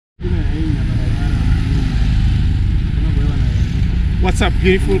What's up,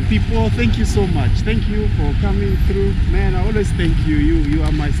 beautiful people? Thank you so much. Thank you for coming through, man. I always thank you. You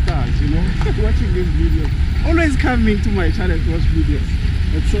are my stars, you know. Watching these videos, always coming to my channel to watch videos.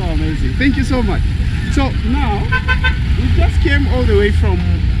 It's so amazing. Thank you so much. So now we just came all the way from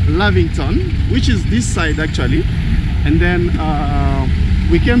Lavington, which is this side actually, and then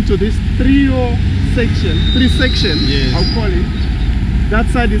we came to this three section. Yes. I'll call it. That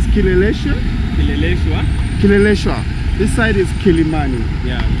side is Kileleshwa. This side is Kilimani.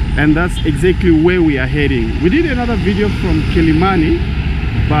 Yeah. And that's exactly where we are heading. We did another video from Kilimani,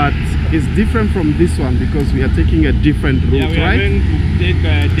 but it's different from this one because we are taking a different route, we are going to take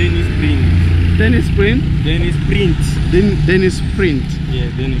Dennis Sprint. Dennis Sprint? Dennis Sprint. Yeah,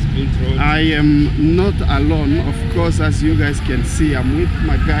 Dennis Sprint road. I am not alone, of course, as you guys can see. I'm with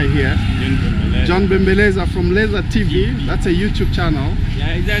my guy here, John Bembeleza from Laser TV. That's a YouTube channel.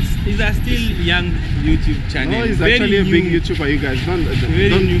 Yeah, is that still young YouTube channel? No, he's actually a big YouTuber. You guys don't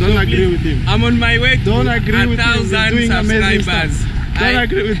agree with him. I'm on my way to 1,000 subscribers. Don't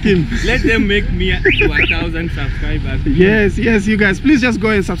agree with him. Let them make me to 1,000 subscribers. Yes, you guys, please just go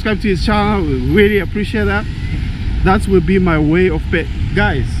and subscribe to his channel. We really appreciate that. That will be my way of pay.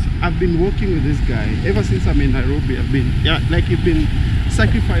 Guys, I've been working with this guy ever since I'm in Nairobi. I've been you've been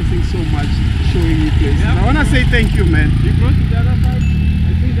sacrificing so much, showing me places. Yeah. I want to say thank you, man. You brought to the other side.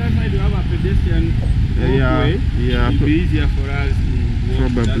 I think that side you have a pedestrian walkway. Yeah. It will be easier for us to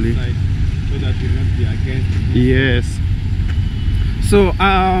walk probably that side so that we will not be against it. Yes. So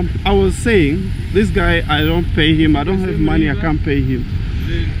I was saying, this guy, I don't pay him. I don't have money. I can't pay him.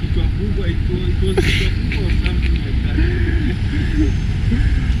 It was or something like that.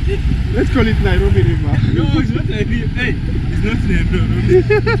 Let's call it Nairobi River. No, it's not Nairobi. Hey, it's not Nairobi.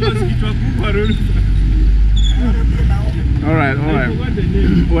 It was Kitwakuba Road. All right. I forgot the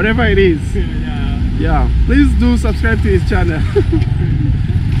name. Whatever it is. Yeah. Please do subscribe to his channel.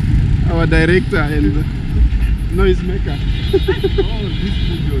 Our director and noise maker. All these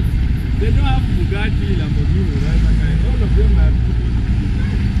Peugeots. They don't have Bugatti, Lamborghini, right? All of them are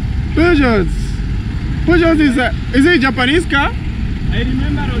Peugeots. Peugeot is it a Japanese car? I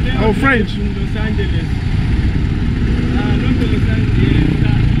remember them. Oh, French. In Los Angeles. Not Los Angeles.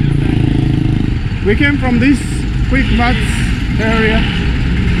 We came from this Quick Mart area.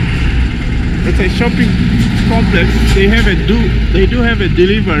 It's a shopping complex. They do have a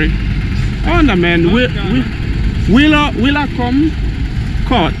delivery. Oh no, man. Wilacom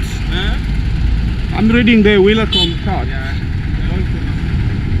Court. Huh? I'm reading the Wilacom Court. Yeah.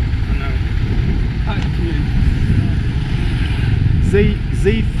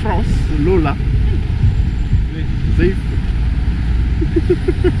 Zay Frost Lola.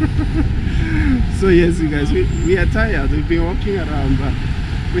 So yes, you guys, we are tired. We've been walking around, but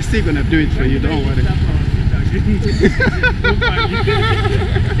we're still gonna do it for you. Don't worry.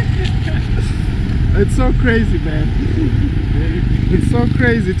 It's so crazy, man. It's so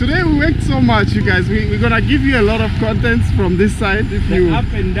crazy. Today we worked so much, you guys. We're gonna give you a lot of contents from this side. If you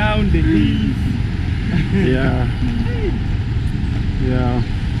up and down the hills. Yeah.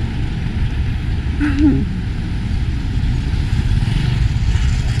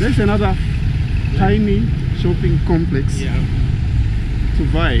 There's another tiny shopping complex to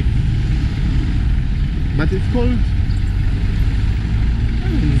buy, but it's called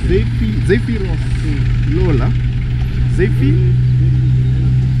Lola. Zephyros.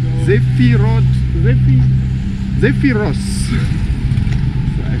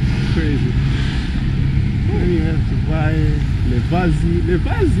 It's crazy. Then you have to buy Levazi.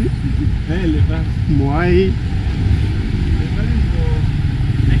 Hey, Levazi. Moai.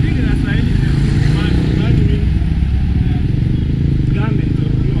 I think that's why it's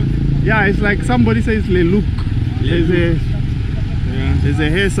yeah, it's like somebody says Le Look. There's a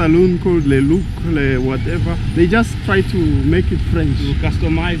hair salon called Le Look, whatever. They just try to make it French. To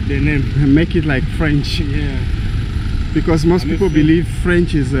customize the name. And make it like French. Yeah. Because most people believe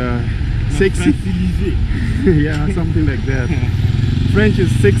French is sexy. Yeah, something like that. French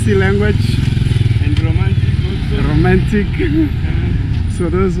is sexy language. And romantic also. Romantic. So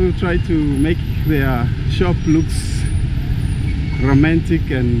those who try to make their shop looks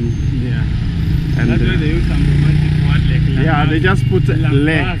romantic and and that's why they use some romantic word like yeah, they just put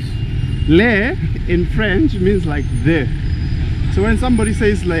le. Le in French means like the. So when somebody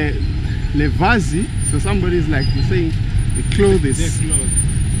says le vazi, so somebody is like saying the clothes. The clothes.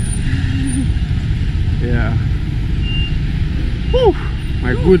 Yeah. Whew,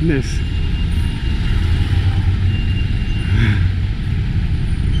 my goodness.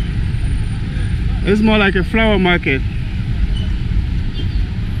 It's more like a flower market. I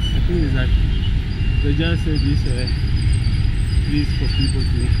think it's like they just say this trees for people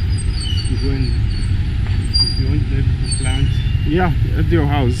to go and, if you want them to plant. Yeah, at your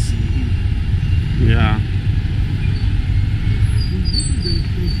house. Yeah.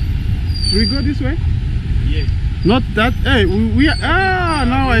 Should we go this way? Yes. Not that. Hey, we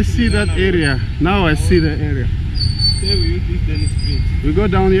now I see that area. Now I see the area. There we use this Dennis Street. We go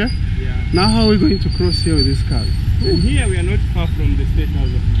down here. Yeah. Now how are we going to cross here with this car? And here we are not far from the State House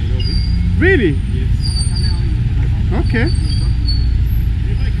of Nairobi. Really? Yes. Okay.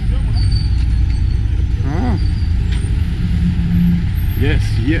 Ah. Yes,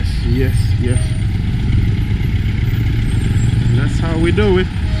 yes, yes, yes. That's how we do it.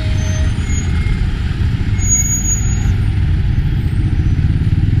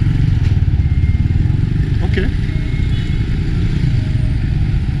 Okay.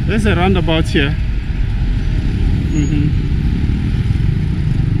 There's a roundabout here.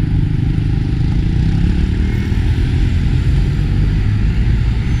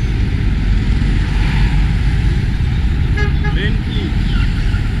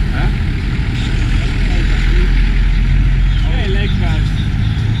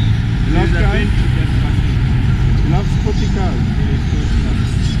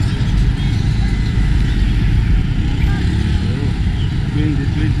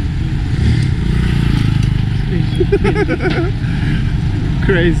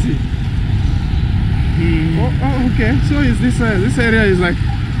 Crazy. Oh, okay. So is this area is like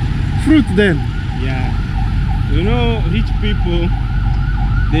fruit then? Yeah. You know, rich people,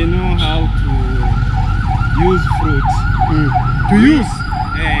 they know how to use fruits. To use?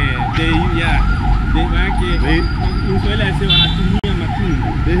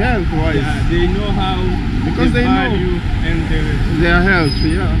 They help wise. Yeah, they know how because they value know and their health.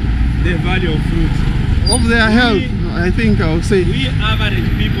 Yeah. The value of fruit. Of their health, I think I'll say. We average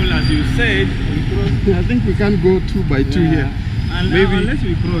people, as you said, I think we can't go 2 by 2 here. And maybe unless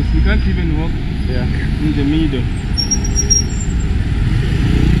we cross, we can't even walk in the middle.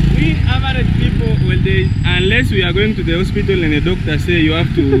 We average people, well, unless we are going to the hospital and the doctor say you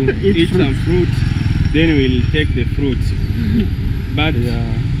have to eat some fruit, then we'll take the fruit. But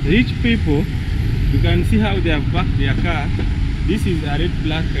rich people, you can see how they have parked their car. This is a red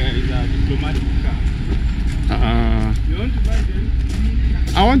black, is a diplomatic car. You want to buy them?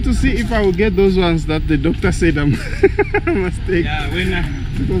 I want to see if I will get those ones that the doctor said I must take. Yeah,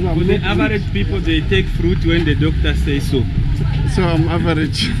 for the average people, they take fruit when the doctor says so. So I'm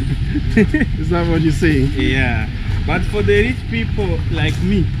average. Is that what you're saying? Yeah. But for the rich people like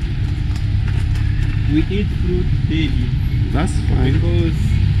me, we eat fruit daily. That's fine. Because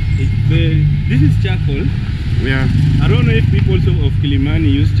this is charcoal. Yeah. I don't know if people of Killimani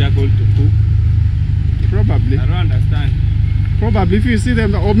use charcoal to cook. Probably. I don't understand. Probably if you see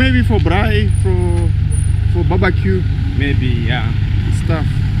them, or maybe for braai, for barbecue. Maybe, yeah. Stuff.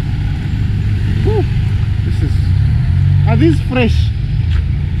 Whew. Are these fresh?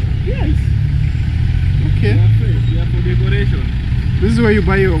 Yes. Okay. They are fresh. They are for decoration. This is where you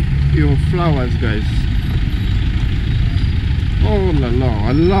buy your flowers, guys. Oh la la,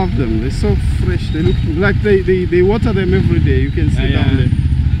 I love them. They're so fresh. They look like they water them every day. You can see down there.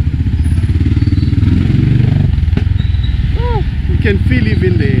 Oh, you can feel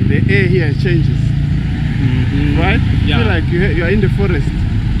even the air here changes. Right? Yeah. You feel like you are in the forest.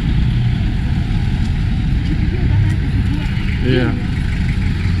 Yeah.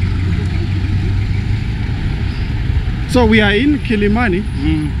 So we are in Killimani.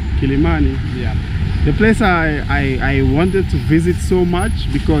 Killimani. Yeah. The place I wanted to visit so much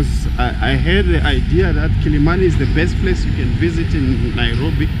because I had the idea that Killimani is the best place you can visit in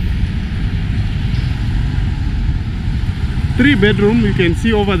Nairobi. 3-bedroom, you can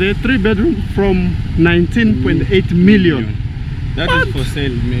see over there, 3-bedroom from 19.8 million. That is for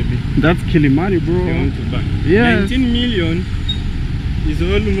sale, maybe. That's Killimani, bro. They want to buy. Yes. 19 million is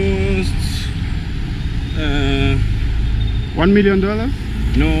almost $1 million?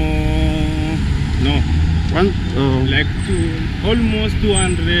 No. Like almost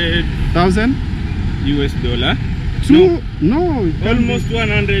 200,000 US dollar. No, almost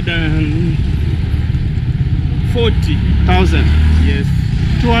 140,000. Yes.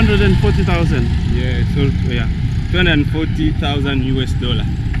 240,000. Yeah, so yeah, 240,000 US dollar.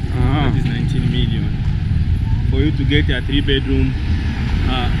 That is 19 million. For you to get a 3-bedroom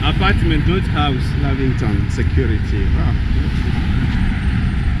apartment, not house. Lavington Security. Wow.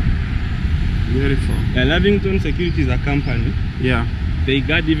 Beautiful. Yeah, Lavington Security is a company. Yeah. They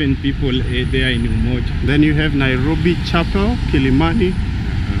got even people there in Umoja. Then you have Nairobi Chapel, Kilimani,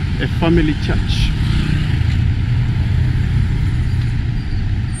 a family church.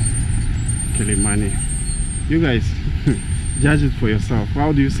 Killimani. You guys, Judge it for yourself.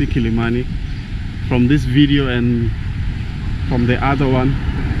 How do you see Killimani from this video and from the other one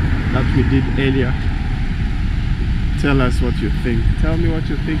that we did earlier? Tell us what you think. Tell me what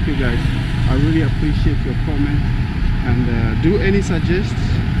you think, you guys. I really appreciate your comment. And do any suggestions.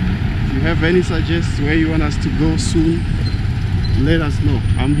 If you have any suggestions where you want us to go soon, let us know.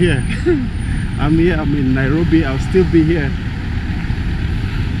 I'm here. I'm here. I'm in Nairobi. I'll still be here.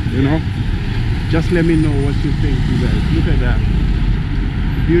 You know, just let me know what you think, you guys. Look at that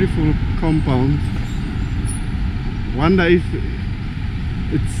beautiful compound. Wonder if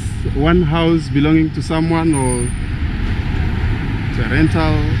it's one house belonging to someone or it's a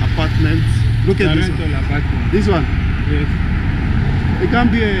rental apartment. Look at this rental one. apartment. This one. Yes. It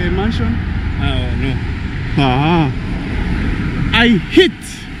can't be a mansion. Oh no. I hit.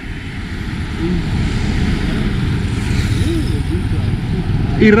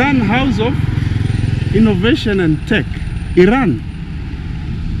 Iran House of Innovation and Tech. Iran.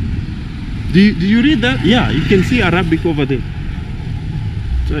 Do you read that? Yeah, you can see Arabic over there.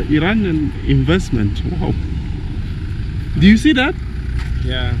 Iranian investment. Wow. Do you see that?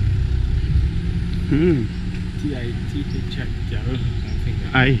 Yeah. Hmm.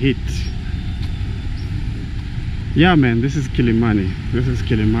 I hit. Yeah, man, this is Killimani. This is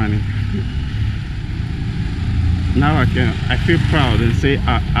Killimani. Now I feel proud and say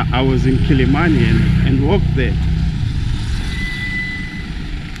I was in Killimani and walked there.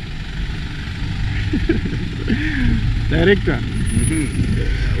 Director.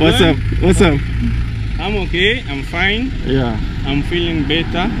 What's up? What's up? I'm okay. I'm fine. Yeah. I'm feeling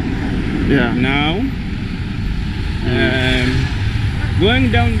better. Yeah. Now.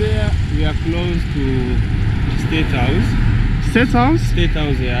 Going down there, we are close to State House. State House? State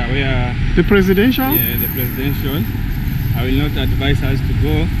House, yeah. We are. The presidential? Yeah, the presidential. I will not advise us to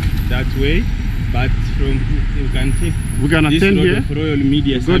go that way, but from you can see. We're gonna attend here. Of Royal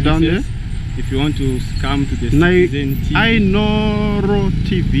Media go Services. Down there. If you want to come to the Citizen TV. Inoro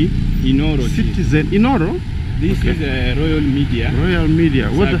TV. Inoro Citizen. TV. Inoro? This okay. is a Royal Media. Royal Media.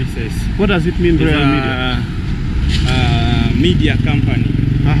 Services. What does it mean, Royal Media? Media company.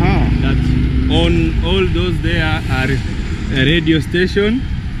 That on all those there are a radio station.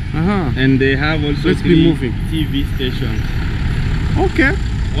 And they have also three TV stations. Okay.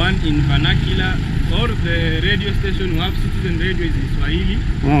 One in vernacular, or the radio station who have Citizen Radio is in Swahili.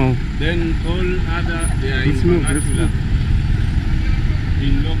 Oh. Then all other they are in vernacular,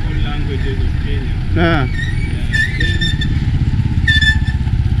 in local languages of Kenya. Yeah.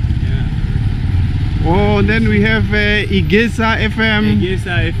 Oh, then we have Igesa FM.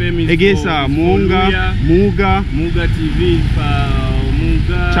 Igesa FM is Igesa, Munga, Muga. Muga TV for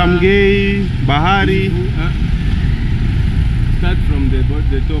Muga. Chamgei, Bahari. Start from the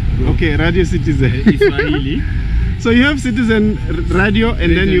top, bro. Okay, Radio Citizen. Swahili. So you have Citizen Radio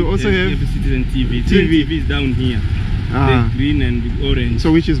and then you also have Citizen TV. TV is down here. The green and the orange.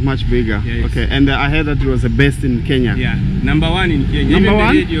 So which is much bigger? Yes. Okay, and I heard that it was the best in Kenya. Yeah, #1 in Kenya. Number Even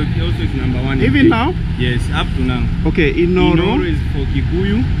one? the radio also is #1 in Even Kenya. now? Yes, up to now. Okay, Inoro is for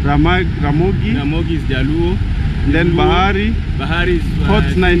Kikuyu. Ramogi. Ramogi is Jaluo. Then Bahari. Bahari is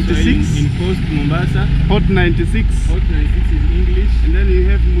Hot 96 in Coast Mombasa. Hot 96. Hot 96 is English. And then you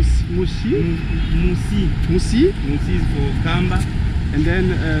have Musi. Musi is for Kamba. And then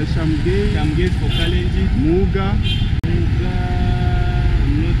Shamgei. Shamgei is for Kalenji. Muga.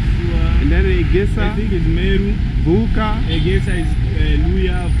 I'm not sure. And then Igesa. I think it's Meru. Buka. Igesa is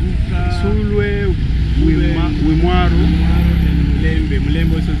Luya, Buka. Sulwe. Wimwaru. And Mulembe.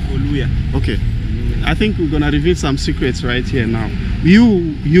 Mulembe also for Luya. Okay. I think we're gonna reveal some secrets right here now.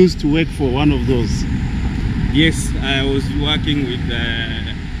 You used to work for one of those. Yes, I was working with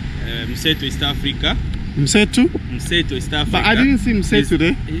Mseto East Africa. Mseto? Mseto East Africa. But I didn't see Mseto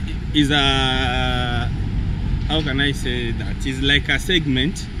today. Is a, how can I say that? It's like a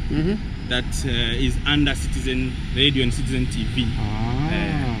segment that is under Citizen Radio and Citizen TV.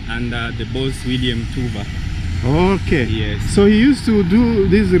 Under the boss William Tuva. Okay. Yes. So he used to do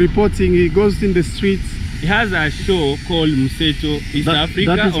this reporting. He goes in the streets. He has a show called Mseto East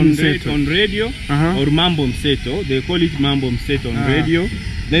Africa on radio or Mambo Mseto. They call it Mambo Mseto on radio.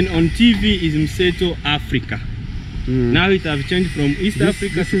 Then on TV is Mseto Africa. Now it have changed from East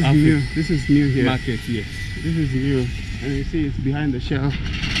Africa to Africa. New. This is new here. Market, yes. This is new. And you see it's behind the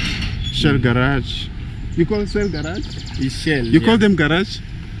Shell garage. You call it Shell garage? It's Shell. You call them garage?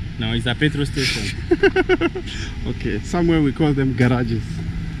 No, it's a petrol station. Okay, somewhere we call them garages.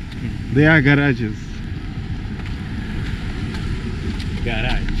 They are garages.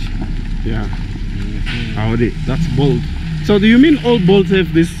 Garage. Yeah. Howdy. That's bold. So do you mean all bolts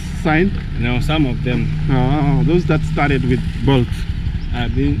have this sign? No, some of them. Oh, those that started with Bolt.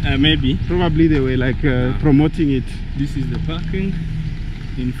 Maybe. Probably they were like promoting it. This is the parking.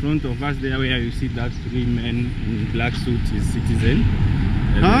 In front of us there where you see that 3 men in black suits is Citizen.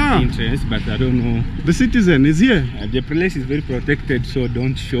 The entrance, but I don't know. The Citizen is here? The place is very protected, so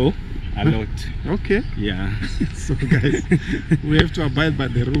don't show a lot. Okay. Yeah. So guys, we have to abide by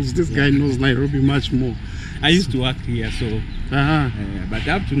the rules. This guy knows Nairobi much more. I used to work here, so but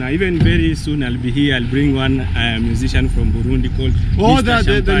up to now, even very soon I'll be here. I'll bring one musician from Burundi called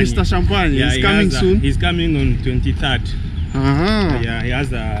the Mr. Champagne. Yeah, he's coming soon. He's coming on 23rd. Yeah, he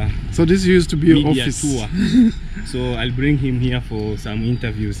has a so this used to be an media office tour. So I'll bring him here for some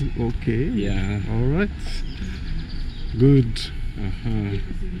interviews. Okay. Yeah. All right. Good.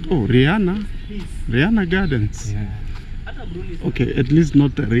 Oh, Rihanna Gardens. Yeah. Okay, at least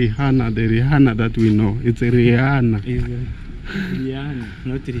not Rihanna, the Rihanna that we know. It's a Rihanna. It's Rihanna,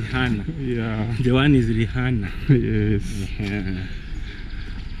 not Rihanna. Yeah. The one is Rihanna. Yes.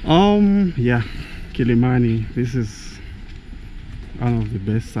 Yeah. Yeah. Kilimani. This is one of the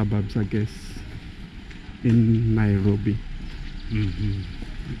best suburbs, I guess, in Nairobi.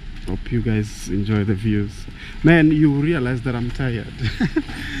 Hope you guys enjoy the views. Man, you realize that I'm tired.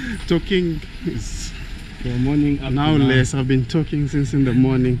 Talking is From morning up now to now. less. I've been talking since in the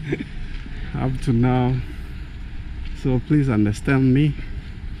morning up to now, so please understand me,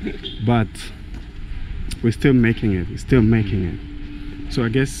 but we're still making it. So I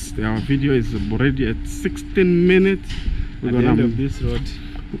guess our video is already at 16 minutes. At the end of this road.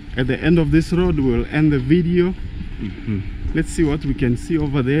 At the end of this road, we'll end the video. Let's see what we can see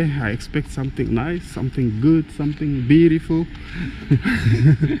over there. I expect something nice, something good, something beautiful.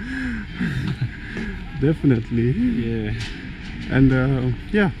 Definitely. Yeah. And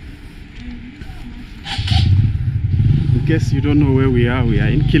yeah, in case you don't know where we are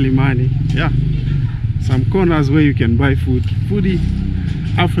in Killimani. Yeah, some corners where you can buy food. Foodie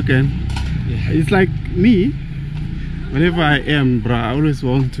African. Yeah. It's like me, whenever I am, bruh, I always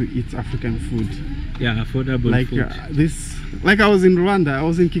want to eat African food. Yeah, affordable like food. Like I was in Rwanda, I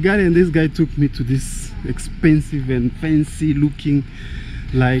was in Kigali, and this guy took me to this expensive and fancy looking,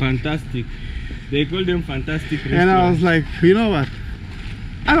 like fantastic. They call them fantastic restaurants. And I was like, you know what?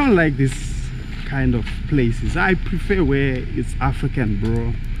 I don't like this kind of places. I prefer where it's African,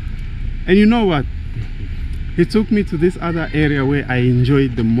 bro. And you know what? He took me to this other area where I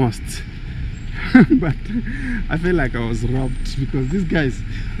enjoyed the most. But I feel like I was robbed, because these guys,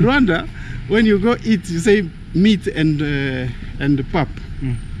 Rwanda, when you go eat, you say meat and the pap.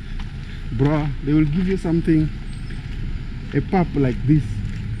 Bro, they will give you something, a pap like this,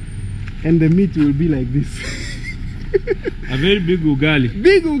 and the meat will be like this. A very big ugali.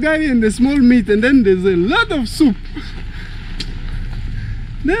 Big ugali and the small meat, and then there's a lot of soup.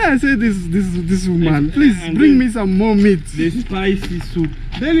 Then I said, this woman, please bring me some more meat. The spicy soup.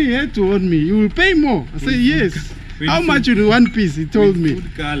 Then he had to warn me, you will pay more. I said, yes. How much is one piece? He told me.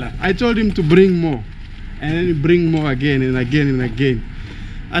 Food color. I told him to bring more. And then he bring more again and again and again.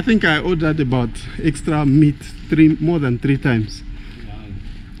 I think I ordered about extra meat more than 3 times. Wow.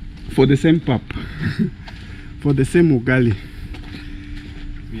 For the same pap. For the same ugali.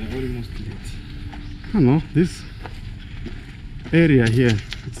 We are almost late. I don't know, this area here,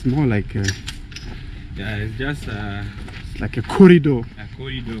 it's more like a, yeah, it's just it's like a corridor. A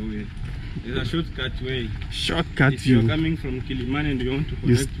corridor way. It's a shortcut way. Shortcut. If you're coming from Kilimani and you want to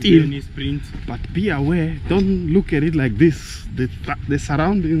you connect to any sprint. But be aware, don't look at it like this. The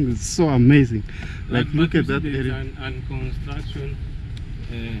surrounding is so amazing. Like but look at that area. area. And construction.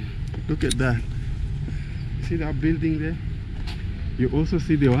 Look at that. See that building there? You also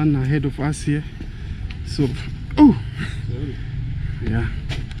see the one ahead of us here. So, oh, Sorry. yeah.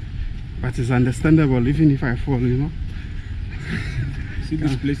 But it's understandable, even if I fall, you know. See,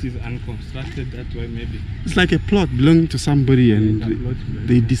 this place is unconstructed, that way maybe. It's like a plot belonging to somebody, and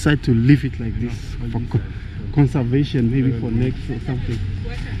they plot. decide to leave it like this for conservation, maybe for next or something.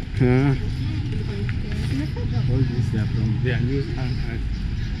 All these they are from their news anchors.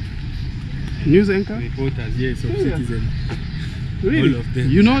 News anchor? Reporters, yes, of Yeah. Citizen. Really? All of them.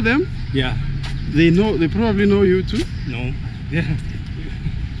 You know them? Yeah. They probably know you too? No. Yeah.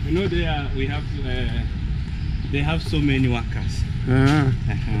 You know they have so many workers.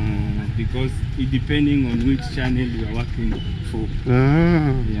 Because depending on which channel you are working for.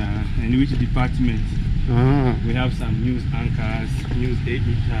 Yeah, and which department. We have some news anchors, news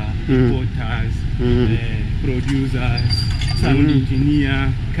editor, reporters, producers, sound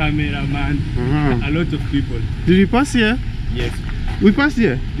engineer, cameraman, a lot of people. Did we pass here? Yes. We passed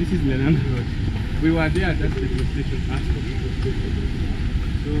here? This is Lenang Road. We were there at that petrol station.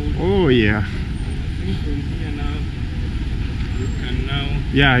 So yeah. From here now, you can now.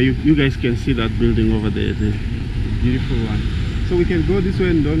 Yeah, you guys can see that building over there, the beautiful one. So we can go this way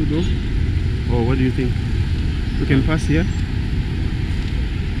and don't go? Or what do you think? We can pass here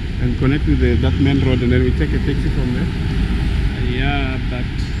and connect with that main road, and then we take a taxi from there? Yeah, but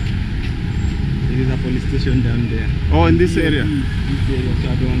there is a police station down there. Oh, in this area? This area, so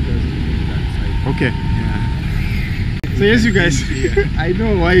I don't want us to go to that side. Okay. Yeah. So yes, you guys, I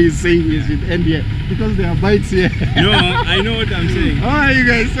know why he's saying we should end here, because there are bikes here. No, I know what I'm saying. Oh, you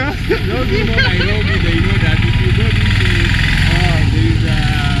guys, those who know Nairobi, they know that if you go this way, there is a...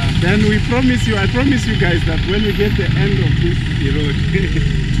 Then I promise you guys that when we get the end of this road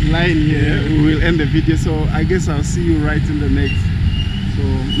line here, we will end the video. So I guess I'll see you right in the next. So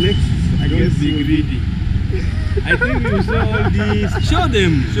next, I guess be greedy. I think you show all these. Show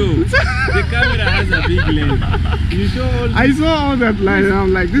them. Show. The camera has a big lens. You show all. I saw all that line and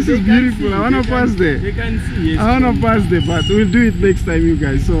I'm like, this is beautiful. See, I wanna pass there. They can see. Yes, I wanna pass there, but we'll do it next time, you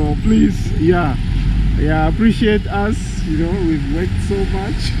guys. So please, yeah, appreciate us. You know, we've worked so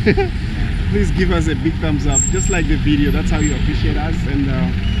much. Please give us a big thumbs up, just like the video. That's how you appreciate us.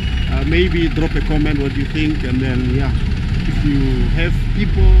 And maybe drop a comment what you think, and then yeah. If you have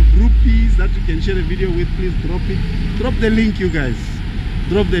people, groupies that you can share the video with, please drop it. Drop the link, you guys.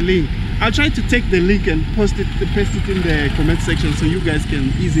 Drop the link. I'll try to take the link and paste it in the comment section so you guys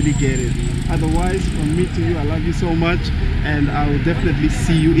can easily get it. Otherwise, from me to you, I love you so much, and I will definitely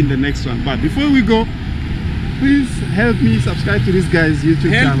see you in the next one. But before we go, please help me subscribe to this guy's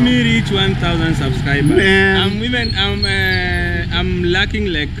YouTube channel. Help me reach 1,000 subscribers. Man. I'm lacking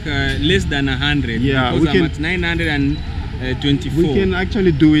like less than 100. Yeah, because I'm at 924. We can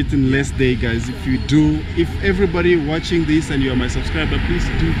actually do it in less day, guys. If everybody watching this and you are my subscriber, please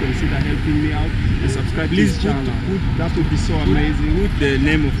do consider helping me out and subscribe to his channel. That would be so amazing. Put the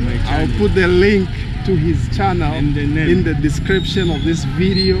name of my channel. I'll put the link to his channel and the name in the description of this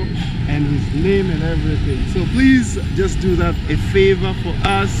video, and his name and everything. So please just do that a favor for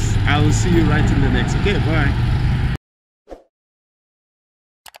us. I will see you right in the next. Okay, bye.